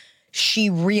because she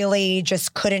really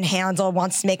just couldn't handle,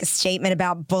 wants to make a statement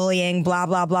about bullying, blah,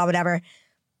 blah, blah, whatever.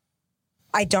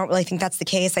 I don't really think that's the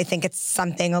case. I think it's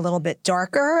something a little bit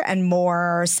darker and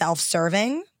more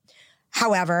self-serving.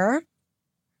 However,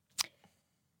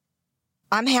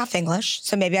 I'm half English,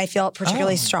 so maybe I feel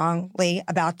particularly strongly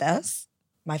about this.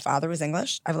 My father was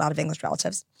English. I have a lot of English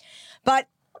relatives. But,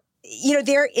 you know,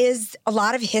 there is a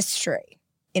lot of history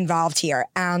involved here.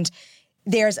 And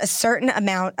there's a certain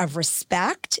amount of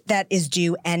respect that is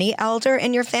due any elder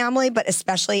in your family, but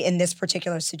especially in this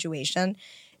particular situation,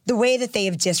 the way that they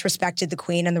have disrespected the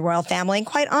Queen and the royal family, and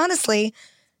quite honestly,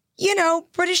 you know,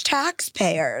 British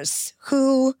taxpayers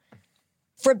who,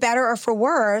 for better or for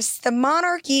worse, the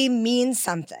monarchy means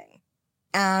something.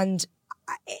 And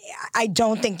I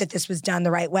don't think that this was done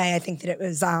the right way. I think that it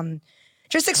was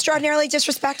just extraordinarily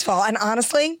disrespectful. And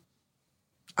honestly,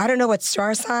 I don't know what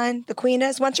star sign the Queen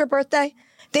is. When's her birthday?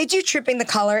 They do Tripping the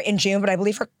Color in June, but I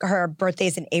believe her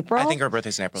birthday's in April. I think her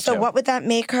birthday's in April, So too. what would that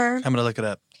make her? I'm going to look it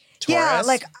up. Yeah, Taurus?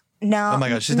 like, no. Oh my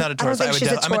gosh, she's not a Taurus. I don't think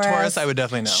she's I'm a Taurus. I would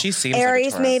definitely know. She seems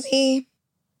Aries, like a Taurus. maybe.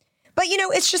 But, you know,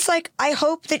 it's just like, I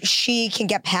hope that she can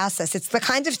get past this. It's the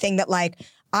kind of thing that, like,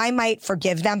 I might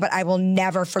forgive them, but I will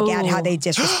never forget how they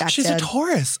disrespected. She's a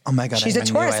Taurus. Oh my God. She's a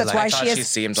Taurus. That's why she is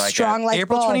strong like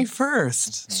April bull.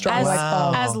 21st. Strong like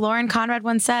bull. As Lauren Conrad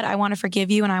once said, I want to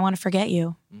forgive you and I want to forget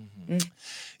you.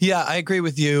 Yeah, I agree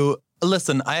with you.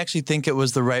 Listen, I actually think it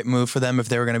was the right move for them if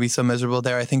they were going to be so miserable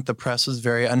there. I think the press was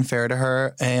very unfair to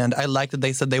her. And I like that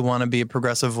they said they want to be a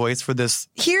progressive voice for this.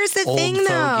 Here's the old thing, fogey,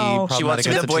 though. She wants to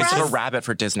be the voice press- of a rabbit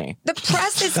for Disney. The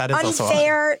press is That is also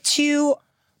unfair to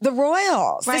the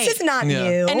royals. Right. This is not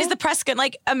new. And is the press good?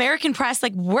 Like, American press,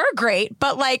 like, we're great.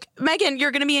 But, like, Meghan,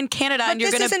 you're going to be in Canada But and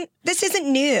you're going to... This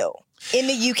isn't new in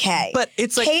the UK. But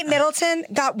it's like... Kate Middleton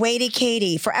got Waity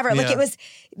Katie forever. Like, Yeah. it was...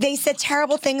 They said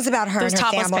terrible things about her Those and her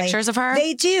topless family. pictures of her?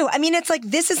 They do. I mean, it's like,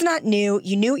 this is not new.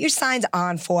 You knew what you signed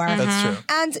on for. That's true.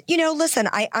 And, you know, listen,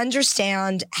 I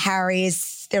understand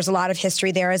Harry's... There's a lot of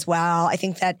history there as well. I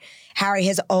think that Harry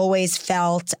has always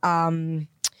felt...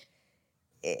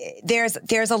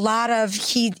 there's a lot of...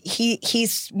 He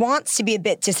wants to be a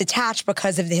bit disattached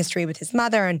because of the history with his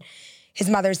mother and his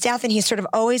mother's death. And he sort of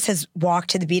always has walked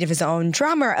to the beat of his own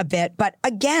drummer a bit. But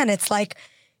again, it's like,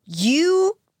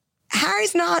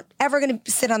 Harry's not ever going to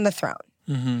sit on the throne.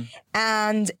 Mm-hmm.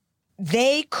 And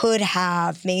they could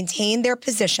have maintained their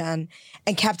position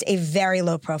and kept a very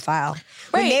low profile.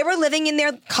 When they were living in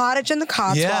their cottage in the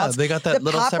Cotswolds, they got that the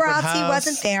little separate paparazzi house.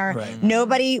 wasn't there. Right.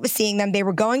 Nobody was seeing them. They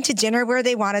were going to dinner where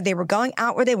they wanted. They were going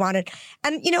out where they wanted.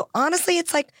 And, you know, honestly,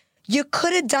 it's like, you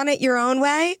could have done it your own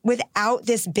way without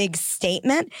this big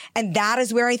statement. And that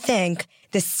is where I think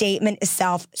the statement is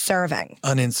self-serving.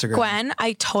 On Instagram. Gwen,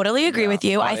 I totally agree with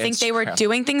you. I think they were Instagram.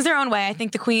 doing things their own way. I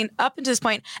think the Queen, up until this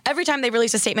point, every time they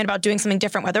released a statement about doing something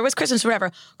different, whether it was Christmas or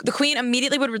whatever, the Queen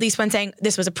immediately would release one saying,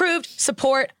 this was approved,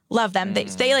 support, love them.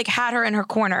 They like had her in her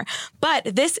corner.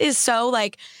 But this is so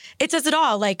like, it says it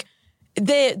all. Like,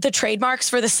 the trademarks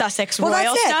for the Sussex royal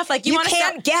that's it. stuff. Like, you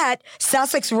can't get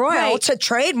Sussex royal to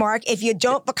trademark if you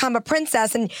don't become a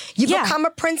princess, and you become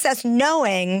a princess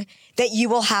knowing that you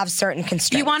will have certain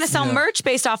constraints. You want to sell merch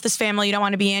based off this family you don't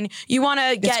want to be in. You want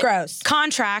to get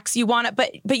contracts. You want to,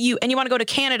 but you want to go to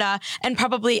Canada and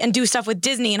probably do stuff with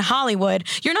Disney and Hollywood.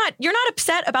 You're not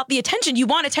upset about the attention. You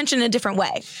want attention in a different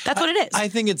way. That's what it is. I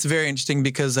think it's very interesting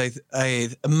because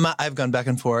I've gone back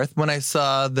and forth. When I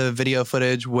saw the video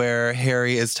footage where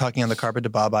Harry is talking on the carpet to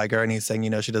Bob Iger and he's saying,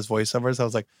 you know, she does voiceovers, I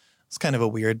was like, it's kind of a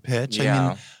weird pitch. Yeah. I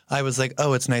mean, I was like,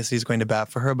 oh, it's nice he's going to bat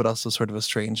for her, but also sort of a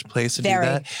strange place to do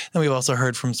that. And we've also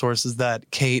heard from sources that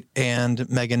Kate and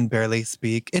Meghan barely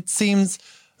speak. It seems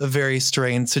a very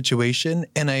strange situation.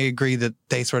 And I agree that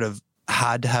they sort of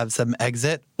had to have some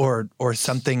exit or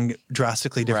something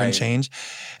drastically different change.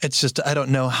 It's just, I don't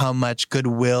know how much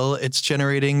goodwill it's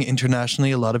generating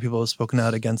internationally. A lot of people have spoken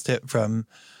out against it, from,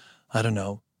 I don't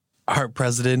know, our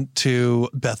president to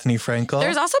Bethany Frankel.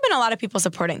 There's also been a lot of people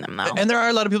supporting them, though. And there are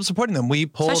a lot of people supporting them.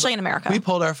 Especially in America. We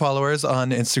polled our followers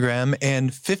on Instagram,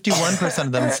 and 51%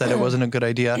 of them said it wasn't a good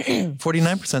idea.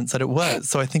 49% said it was.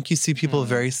 So I think you see people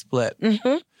very split.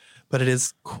 Mm-hmm. But it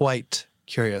is quite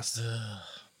curious.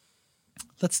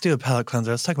 Let's do a palate cleanser.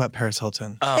 Let's talk about Paris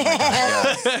Hilton. Oh my God,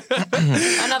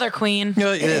 yes. Another queen. You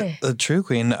know, the true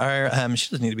queen. She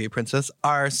doesn't need to be a princess.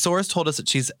 Our source told us that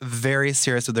she's very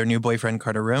serious with their new boyfriend,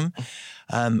 Carter Room.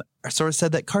 Our source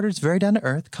said that Carter's very down to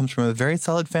earth, comes from a very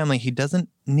solid family. He doesn't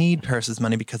need Paris's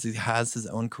money because he has his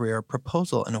own career. A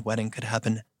proposal and a wedding could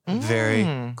happen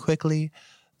very quickly.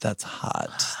 That's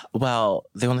hot. Well,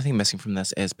 the only thing missing from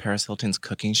this is Paris Hilton's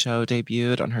cooking show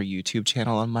debuted on her YouTube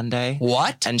channel on Monday.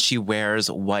 What? And she wears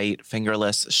white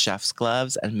fingerless chef's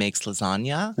gloves and makes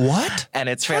lasagna. What? And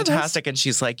it's fantastic. And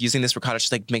she's like using this ricotta.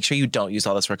 She's like, make sure you don't use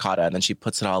all this ricotta. And then she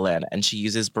puts it all in. And she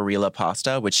uses Barilla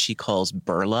pasta, which she calls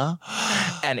burla.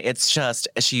 And it's just,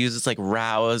 she uses like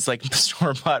Rao's like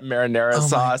store-bought marinara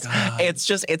sauce.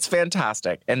 It's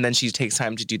fantastic. And then she takes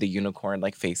time to do the unicorn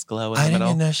like face glow in the I middle. didn't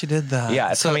even know she did that. Yeah,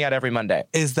 it's coming out every Monday.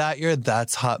 Is that your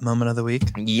That's Hot moment of the week?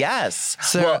 Yes.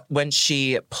 So, when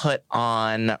she put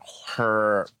on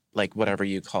her, like, whatever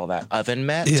you call that, oven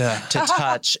mitt to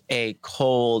touch a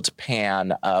cold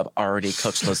pan of already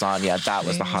cooked lasagna, that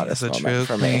was the hottest moment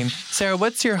for me. Sarah,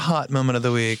 what's your hot moment of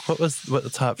the week?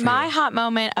 What's hot for you? My hot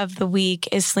moment of the week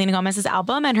is Selena Gomez's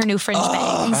album and her new fringe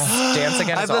bangs. Dance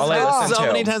Again is I've all I listen to. so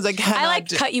many times I cannot. I like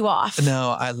cut you off.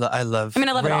 No, I love. I love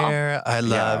Rare. it all. I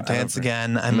love Dance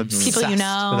Again. I'm obsessed People You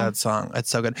Know. with that song. It's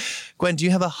so good. Gwen, do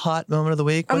you have a hot moment of the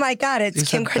week? Oh my God, it's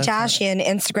Kim Kardashian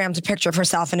Instagrammed a picture of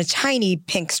herself in a tiny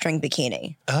pink string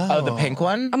bikini. Oh, the pink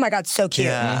one? Oh my God, so cute.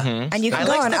 Yeah. And you can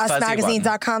go on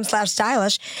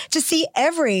usmagazine.com/stylish to see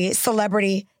every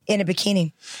celebrity in a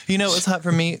bikini. You know, it was hot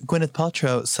for me. Gwyneth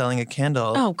Paltrow selling a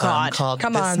candle. Oh, God. Called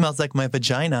Come This on. Smells Like My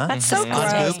Vagina. That's so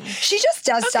gross. She just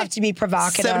does stuff to be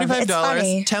provocative. $75, It's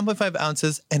funny. 10.5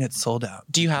 ounces, and it's sold out.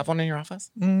 Do you have one in your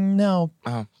office? No.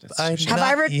 Oh, that's I- too Have Not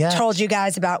I ever yet. told you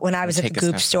guys about when I was at the Take a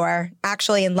Goop sip. store,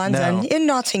 actually in London, No. in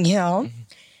Notting Hill?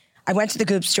 I went to the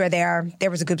Goop store there.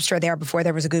 There was a Goop store there before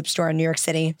there was a Goop store in New York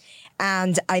City.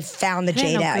 And I found the didn't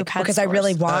jade know egg Goop had because I stores.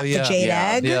 really want Oh, yeah. the jade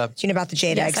Yeah. egg. Yeah. Do you know about the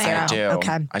jade Yes, egg, I Sarah? do.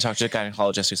 Okay. I talked to a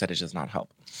gynecologist who said it does not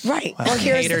help. Right. Well,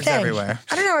 here's Haters the thing. everywhere.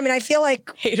 I don't know. I mean, I feel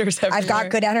like Haters everywhere. I've got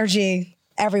good energy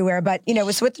everywhere, but you know, it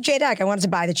was with the jade egg. I wanted to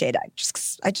buy the jade egg.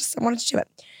 I wanted to do it.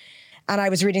 And I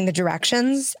was reading the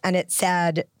directions and it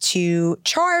said to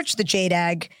charge the jade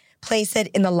egg, place it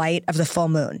in the light of the full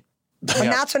moon.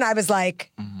 And that's when I was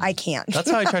like, I can't.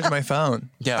 That's how I charge my phone.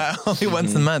 Yeah. Only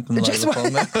once a month. In the Just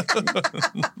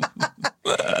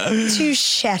too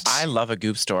shit. I love a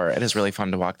Goop store. It is really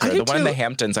fun to walk through. do The one in too. the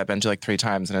Hamptons I've been to like 3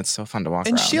 times, and it's so fun to walk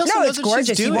And around. she also No, knows it's what she's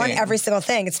gorgeous. You want doing. every single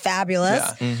thing. It's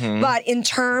fabulous. But in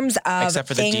terms of Except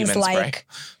for the things demon spray. like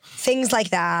things like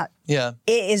that, Yeah.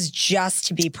 it is just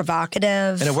to be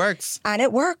provocative. And it works. And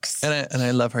it works. And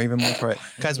I love her even more for it.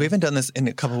 Guys, we haven't done this in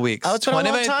a couple weeks. Oh, it's been a long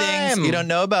 25 things time. you don't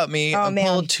know about me. Oh, I man.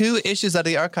 pulled 2 issues out of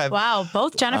the archive. Wow,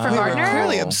 both Jennifer We were Gardner.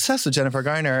 clearly obsessed with Jennifer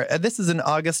Garner. This is an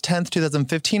August 10th,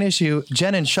 2015 issue.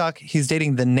 Jen in shock. He's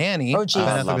dating the nanny. Oh, geez. Ben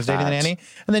I Affleck love was dating the that. nanny.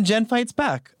 And then Jen fights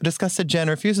back. Disgusted Jen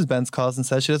refuses Ben's calls and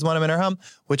says she doesn't want him in her home.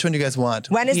 Which one do you guys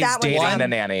want? When is He's that one? dating the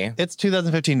nanny. It's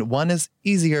 2015. One is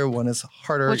easier, one is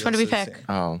harder. Which one do we pick?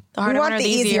 Oh. The We harder want one or the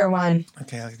easier one.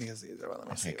 Okay, I think it's the easier one. Let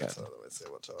me see. Okay, good.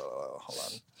 Hold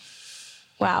on.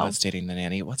 Wow. Was dating the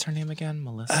nanny. What's her name again?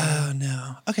 Melissa. Oh,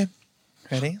 no. Okay.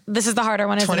 Ready? This is the harder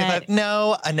one, isn't 25. it?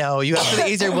 No, I you asked for the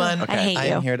easier one. I hate I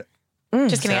you. am here to.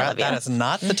 Just kidding, I Sarah, love you. that is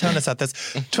not the tone to set this.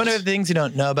 25 things you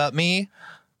don't know about me.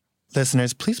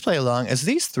 Listeners, please play along as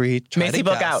these 3 try Macy to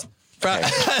book guess. out.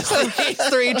 These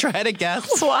 3 try to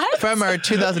guess What? from our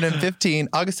 2015,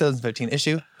 August 2015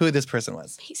 issue who this person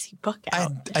was. Easy book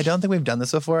out. I don't think we've done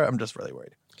this before. I'm just really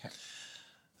worried. Okay.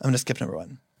 I'm going to skip number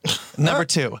 1. Number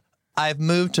 2, I've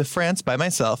moved to France by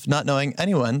myself, not knowing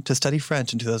anyone, to study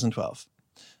French in 2012.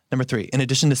 Number 3, in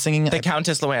addition to singing, The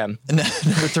Countess Luann.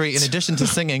 Number 3, in addition to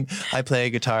singing, I play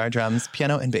guitar, drums,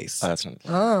 piano, and bass. Oh, that's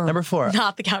not. Number 4,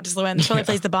 Not the Countess Luann. She only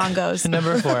plays the bongos.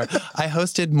 Number 4, I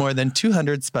hosted more than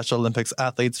 200 Special Olympics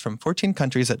athletes from 14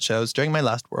 countries at shows during my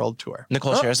last world tour.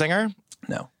 Nicole Scherzinger.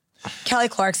 No. Kelly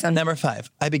Clarkson. Number 5,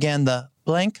 I began the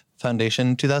Blank Foundation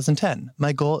in 2010.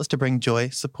 My goal is to bring joy,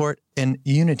 support, and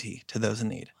unity to those in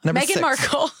need. Number Meghan 6,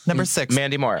 Markle. Number 6,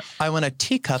 Mandy Moore. I want a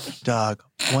teacup dog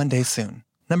one day soon.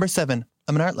 Number 7,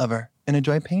 I'm an art lover and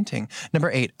enjoy painting.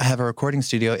 Number 8, I have a recording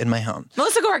studio in my home.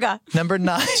 Melissa Gorga.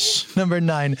 Number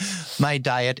 9, my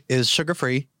diet is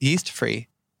sugar-free, yeast-free,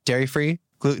 dairy-free,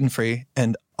 gluten-free,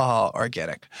 and all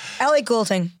organic. Ellie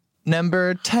Goulding.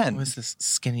 Number 10. Who is this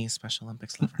skinny Special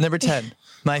Olympics lover? Number 10.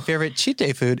 My favorite cheat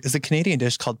day food is a Canadian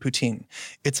dish called poutine.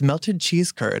 It's melted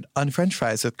cheese curd on French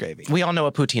fries with gravy. We all know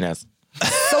what poutine is.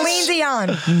 Celine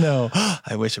Dion. No,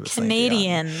 I wish it was Celine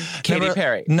Dion. Canadian. Katy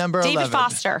Perry. Number David 11.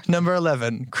 Foster. Number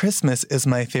 11. Christmas is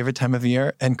my favorite time of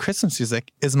year, and Christmas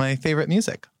music is my favorite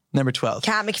music. Number 12.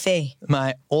 Kat McPhee.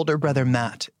 My older brother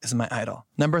Matt is my idol.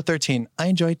 Number 13. I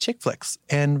enjoy chick flicks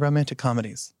and romantic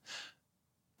comedies.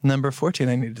 Number 14.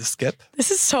 I need to skip. This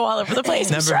is so all over the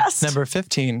place. I'm stressed. Number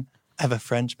 15. I have a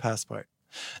French passport.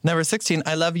 Number 16.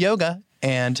 I love yoga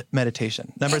and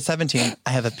meditation. Number 17. I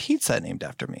have a pizza named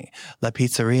after me. La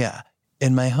Pizzeria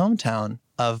in my hometown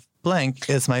of blank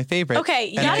is my favorite. Okay,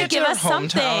 you And gotta I- give us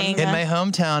Hometown. something. in my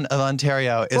hometown of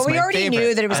Ontario is Well, we my already favorite.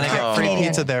 knew that it was and I get free Canadian.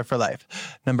 pizza there for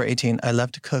life. Number 18. I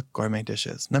love to cook gourmet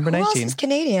dishes. Number Who else 19. is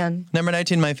Canadian? Number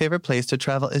 19. My favorite place to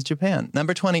travel is Japan.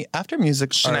 Number 20. After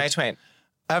music, Shania art, Twain.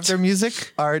 after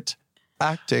music, art,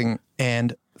 acting,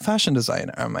 and fashion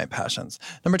design are my passions.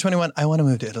 Number 21, I want to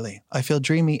move to Italy. I feel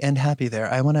dreamy and happy there.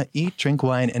 I want to eat, drink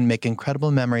wine, and make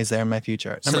incredible memories there in my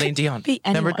future. Celine Dion. Be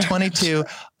Number anywhere. 22,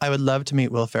 I would love to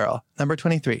meet Will Ferrell. Number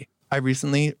 23, I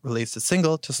recently released a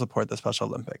single to support the Special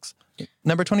Olympics.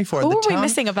 Number 24, Who the were we town...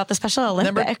 missing about the Special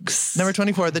Olympics? Number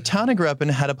 24, the town I grew up in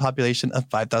had a population of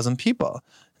 5,000 people.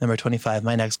 Number 25,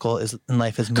 my next goal in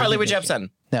life is movie Carly Rae making. Jepsen.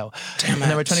 No. Damn it.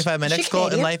 Number 25, my Is she next goal in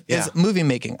Canadian? life is movie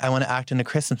making. I want to act in a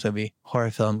Christmas movie, horror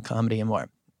film, comedy, and more.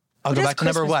 I'll Who go does back to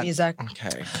number Christmas 1. Music?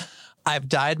 Okay. I've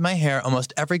dyed my hair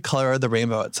almost every color of the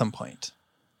rainbow at some point.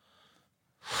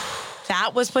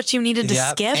 That was what you needed to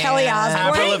Yep. skip? Kelly And- Osbourne.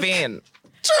 Avril Lavigne.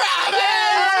 Travis!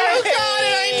 Oh, God,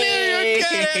 I knew you would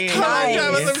it. Come on,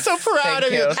 Travis. I'm so proud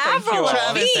of you. Avril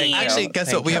Lavigne. Actually,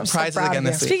 guess what? We have prizes again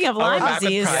this week. Speaking of Lyme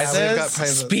disease. We've got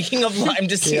prizes. Speaking of Lyme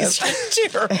disease.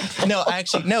 No,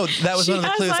 that was one of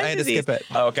the clues. I had to skip it.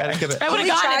 Okay. I had to skip it. I would have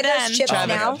gotten it then. Chips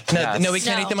now? No, we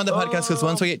can't eat them on the podcast because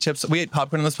once we ate chips, we ate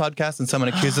popcorn on this podcast and someone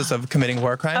accused us of committing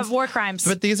war crimes. Of war crimes.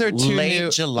 But these are two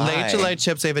late July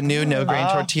chips. They have a new no-grain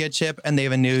tortilla chip and they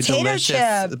have a new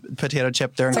delicious potato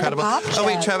chip. They're incredible. Oh,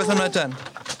 wait, Travis, I'm not done.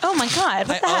 Oh, my God.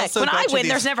 What the heck? When I win,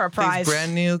 there's never a prize. These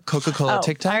brand new Coca-Cola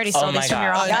Tic Tacs. I already stole these from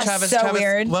your office. That's so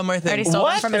weird. One more thing. I already stole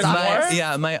them from his office.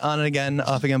 Yeah, my on-again,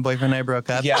 off-again boyfriend and I broke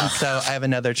up. Yeah. So I have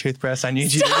another toothbrush. I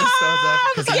need you to dispose of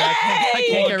because I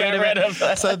can't get rid of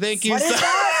it. So thank you. What is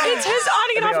that? It's his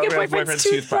on-again, off-again boyfriend's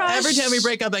toothbrush. Every time we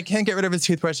break up, I can't get rid of his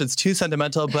toothbrush. It's too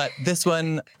sentimental. But this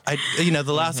one,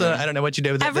 the last one, I don't know what you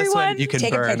did with it. This one, you can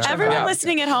burn. Everyone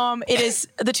listening at home,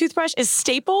 the toothbrush is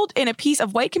stapled in a piece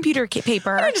of white computer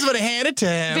paper. I just want to hand it to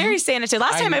him. Very sanitary.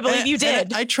 Last time, I believe you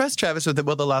did. I trust Travis with it.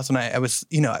 Well, the last one, I was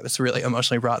really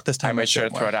emotionally wrought. This time, I made sure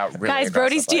to throw it out. Really Guys,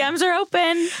 Brody's DMs are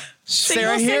open.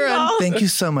 Sarah Heron, thank you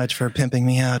so much for pimping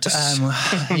me out.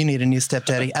 You need a new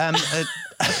stepdaddy.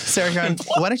 Sarah Heron,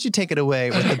 why don't you take it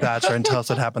away with The Bachelor and tell us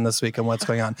what happened this week and what's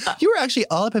going on? You were actually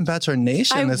all up in Bachelor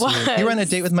Nation this week. You were on a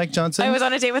date with Mike Johnson? I was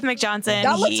on a date with Mike Johnson.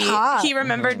 That was hot. He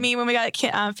remembered me when we got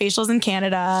facials in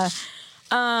Canada.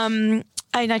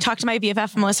 I talked to my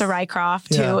BFF, Melissa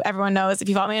Rycroft, who everyone knows. If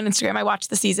you follow me on Instagram, I watched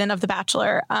the season of The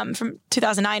Bachelor from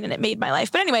 2009, and it made my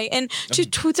life. But anyway, in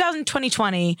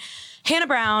 2020, Hannah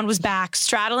Brown was back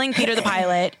straddling Peter the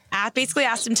pilot, basically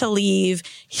asked him to leave.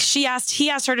 He asked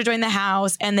her to join the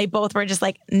house, and they both were just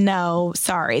like, no,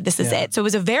 sorry, this is it. So it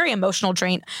was a very emotional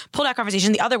drain, pulled out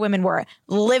conversation. The other women were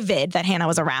livid that Hannah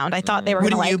was around. I thought they were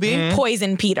going to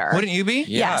poison Peter. Wouldn't you be?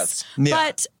 Yes. Yeah.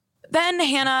 But then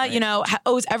Hannah,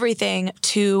 owes everything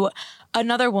to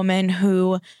another woman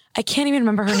who I can't even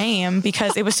remember her name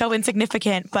because it was so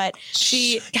insignificant, but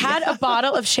she had a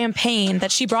bottle of champagne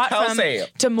that she brought from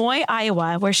Des Moines,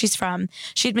 Iowa, where she's from.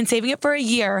 She'd been saving it for a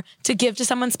year to give to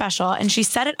someone special, and she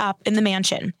set it up in the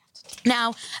mansion.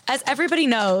 Now, as everybody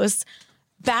knows,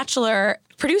 Bachelor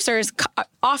producers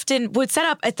often would set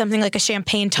up at something like a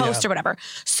champagne toast or whatever.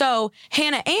 So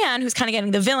Hannah Ann, who's kind of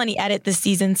getting the villainy edit this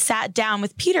season, sat down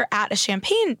with Peter at a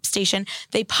champagne station.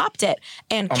 They popped it,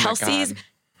 and Kelsey's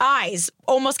eyes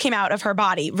almost came out of her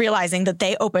body, realizing that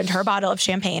they opened her bottle of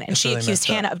champagne, and she accused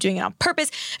Hannah of doing it on purpose.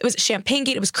 It was Champagne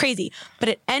Gate. It was crazy, but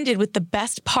it ended with the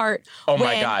best part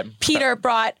when Peter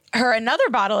brought her another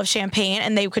bottle of champagne,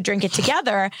 and they could drink it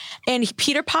together. And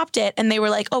Peter popped it, and they were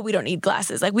like, "Oh, we don't need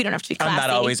glasses. Like, we don't have to be classy." I'm not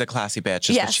always a classy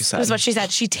bitch. Is what she said. Is what she said.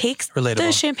 She takes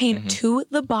the champagne to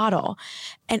the bottle,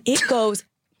 and it goes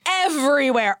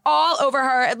everywhere, all over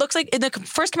her. It looks like in the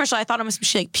first commercial, I thought almost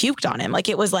she puked on him. Like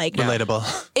it was like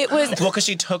relatable. It was because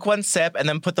she took one sip and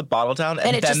then put the bottle down,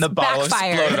 and then the bottle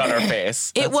exploded on her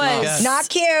face. It was not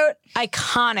cute.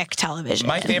 Iconic television.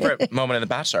 My favorite moment in The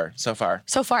Bachelor so far.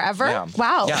 So far ever? Yeah.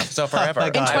 Wow. Yeah, so far ever.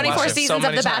 In 24 seasons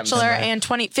of The Bachelor and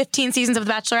 15 seasons of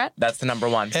The Bachelorette. That's the number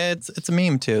one. It's a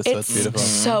meme too, so it's beautiful.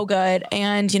 So good.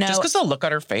 And just because the look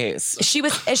on her face. She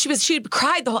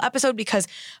cried the whole episode because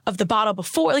of the bottle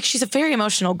before. Like she's a very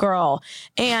emotional girl.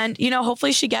 And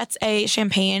hopefully she gets a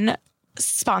champagne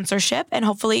sponsorship, and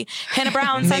hopefully Hannah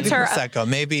Brown sends her Prosecco,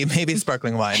 maybe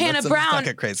sparkling wine. Hannah Brown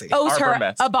get crazy. owes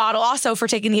her a bottle also for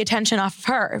taking the attention off of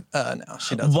her. No,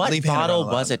 she doesn't. What bottle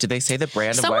was it? Did they say the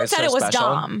brand of why it's so special? Someone said it was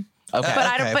Dom. Okay. But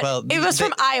I don't. But it was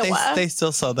from Iowa. They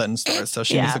still sell that in stores, so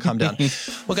she needs to calm down.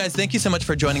 Well, guys, thank you so much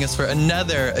for joining us for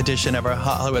another edition of our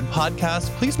Hot Hollywood podcast.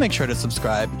 Please make sure to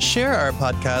subscribe, share our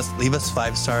podcast, leave us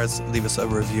 5 stars, leave us a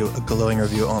review, a glowing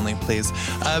review only, please.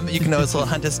 You can also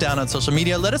hunt us down on social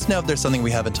media. Let us know if there's something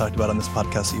we haven't talked about on this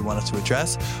podcast that you want us to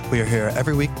address. We are here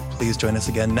every week. Please join us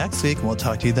again next week, and we'll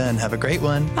talk to you then. Have a great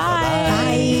one. Bye.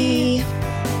 Bye.